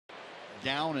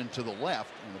down and to the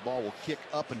left, and the ball will kick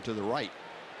up and to the right.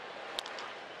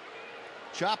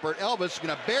 Chopper, Elvis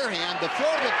going to barehand the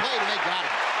throw to the plate, and they got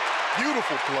it.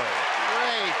 Beautiful play.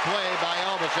 Great play by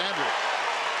Elvis Andrus.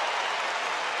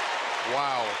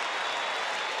 Wow.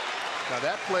 Now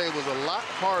that play was a lot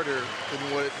harder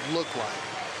than what it looked like.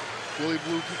 Willie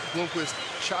Bloomquist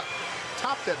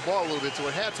topped that ball a little bit, so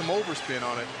it had some overspin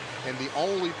on it. And the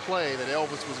only play that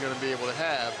Elvis was going to be able to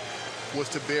have was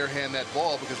to barehand that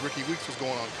ball because Rickie Weeks was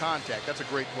going on contact. That's a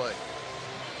great play.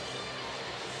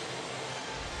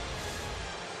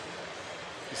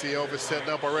 You see Elvis setting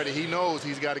up already. He knows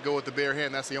he's got to go with the bare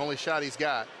hand. That's the only shot he's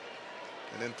got.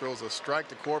 And then throws a strike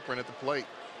to Corcoran at the plate.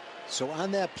 So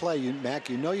on that play, Mac,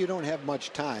 you know you don't have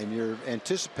much time. You're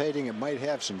anticipating it might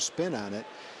have some spin on it.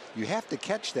 You have to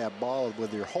catch that ball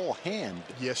with your whole hand.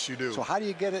 Yes, you do. So how do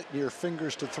you get it in your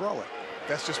fingers to throw it?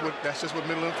 That's just what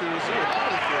middle infielders do.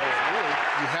 Really,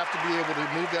 you have to be able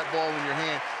to move that ball in your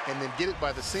hand and then get it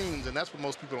by the seams, and that's what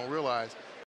most people don't realize.